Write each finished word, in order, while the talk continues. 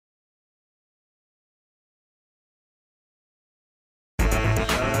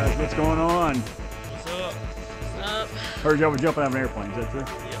what's going on? What's up? What's up? Heard y'all were jumping out of an airplane, is that true?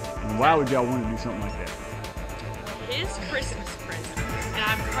 Yep. And why would y'all want to do something like that? His Christmas present, and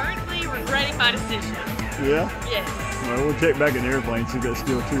I'm currently regretting my decision. Yeah? Yes. Well, we'll check back in the airplane, see if that's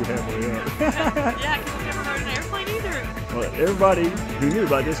still true halfway up. Yeah, because I've never rode an airplane either. Well, everybody who knew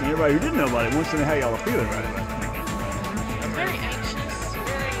about this and everybody who didn't know about it wants to know how y'all are feeling right about it. I'm very anxious,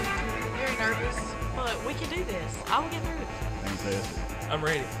 very nervous, but we can do this. I will get through it. Fantastic. I'm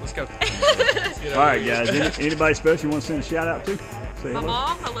ready. Let's go. Let's get All right, guys. Anybody special you want to send a shout out to? Say My hello.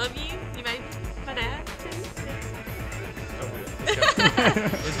 mom, I love you. You made my dad too. Let's go.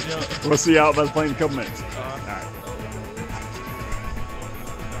 Let's jump. We'll see y'all about the plane in a couple minutes. All right.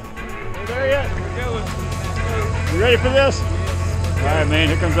 You there yet? We're going. You ready for this? All right, man.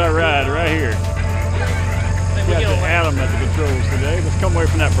 Here comes our ride right here. Got the Adam at the controls today. Let's come away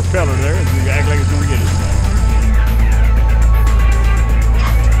from that propeller there and we act like it's going to get us.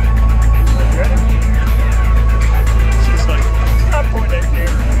 Ready? She's like, stop pointing that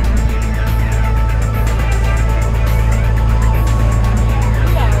camera.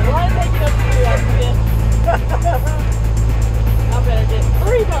 Yeah, why did they get up to me like this? I better get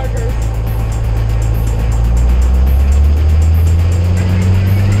 3 burgers.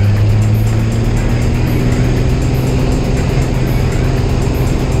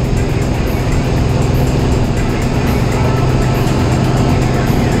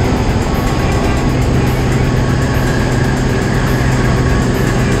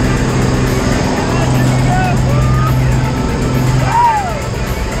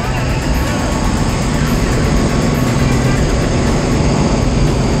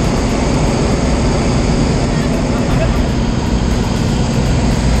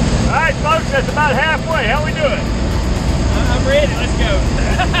 That's about halfway. How we doing? I'm ready. Let's go.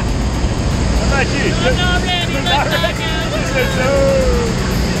 How about you? I'm not ready. Let's not go. She said no.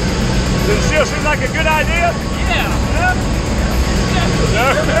 Does it still seem like a good idea? Yeah. No?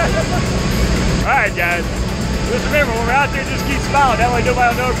 All right, guys. Just remember, when we're out there, just keep smiling. That way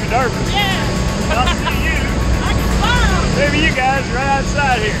nobody will know if you're nervous. Yeah. I'll see you. I can smile. Maybe you guys right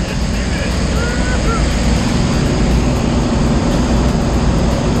outside here. Just a few minutes.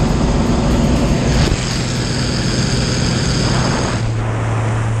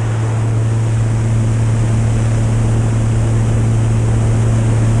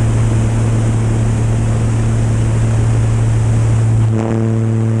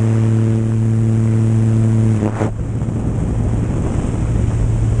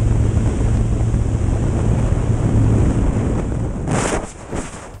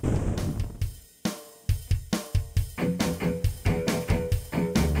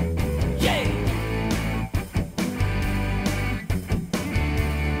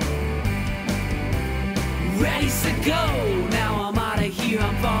 Ready to go, now I'm out of here,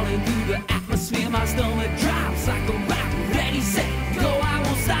 I'm falling through the atmosphere, my stomach drops like a rock. Ready, set, go, I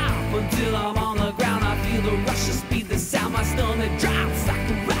won't stop until I'm on the ground. I feel the rush of speed, the sound, my stomach drops like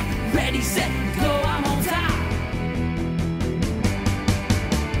a rock. Ready, set, go, I'm on top.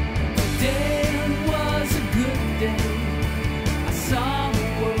 Today was a good day, I saw the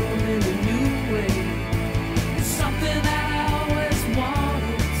world in a new way. It's something that I always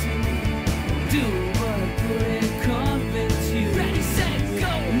wanted to do. Ready, set,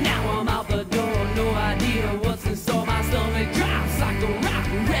 go! Now I'm out the door, no idea what's in store. My stomach drops like a rock.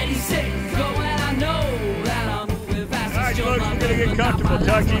 Ready, set, go, and I know that I'm moving fast. All right, folks, we're gonna get comfortable.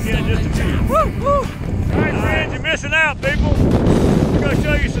 Talk to you again in just a few. Woo, woo! All right, friends, you're missing out, people. We're gonna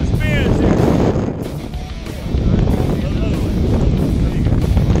show you some spins here.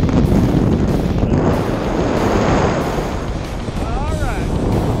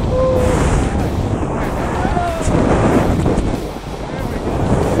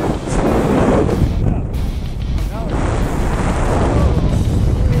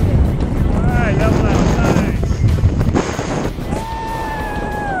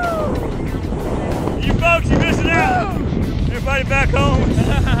 Everybody back home,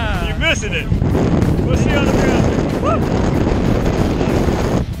 you're missing it. We'll see you on the ground.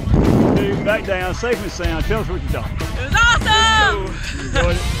 Dude, back down, safe and sound. Tell us what you thought. It was awesome!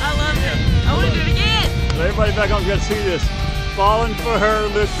 Enjoyed it? I loved it. I want to do it again. So everybody back home got to see this. Falling for her,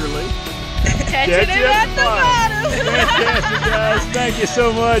 literally. Catching it at the bottom. Fantastic, guys. Thank you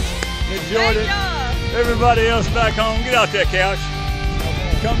so much. Enjoyed it. Everybody else back home, get out that couch.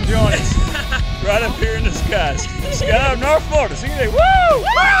 Come join us. Right up here in the sky. Skydive North Florida. See you there. Woo! Woo!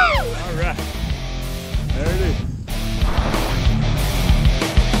 All right. There it is.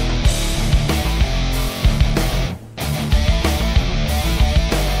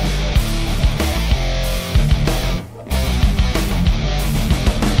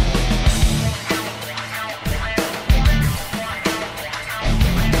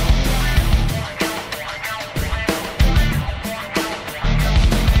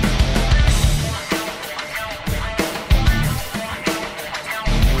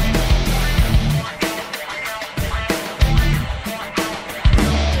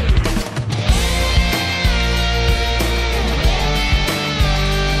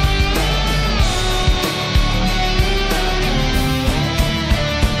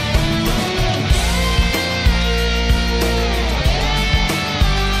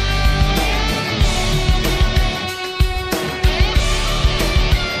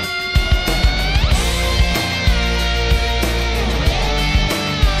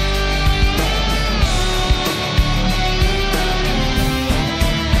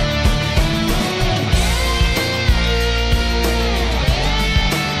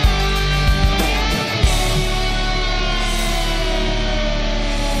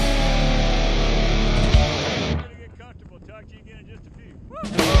 talk to you again in just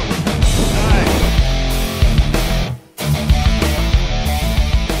a few.